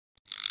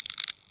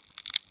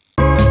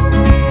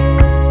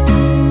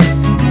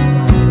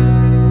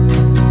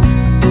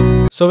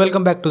So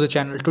welcome back to the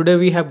channel. Today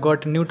we have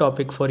got a new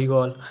topic for you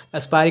all,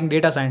 aspiring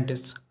data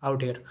scientists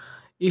out here.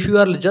 If you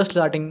are just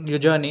starting your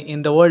journey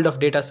in the world of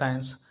data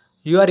science,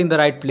 you are in the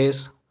right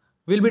place.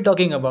 We'll be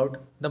talking about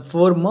the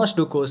 4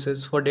 must-do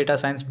courses for data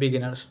science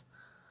beginners.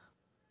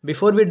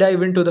 Before we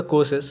dive into the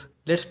courses,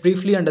 let's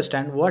briefly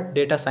understand what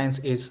data science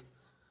is.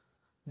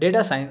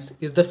 Data science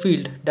is the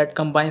field that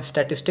combines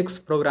statistics,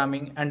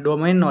 programming, and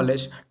domain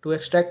knowledge to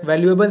extract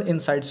valuable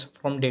insights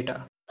from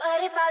data.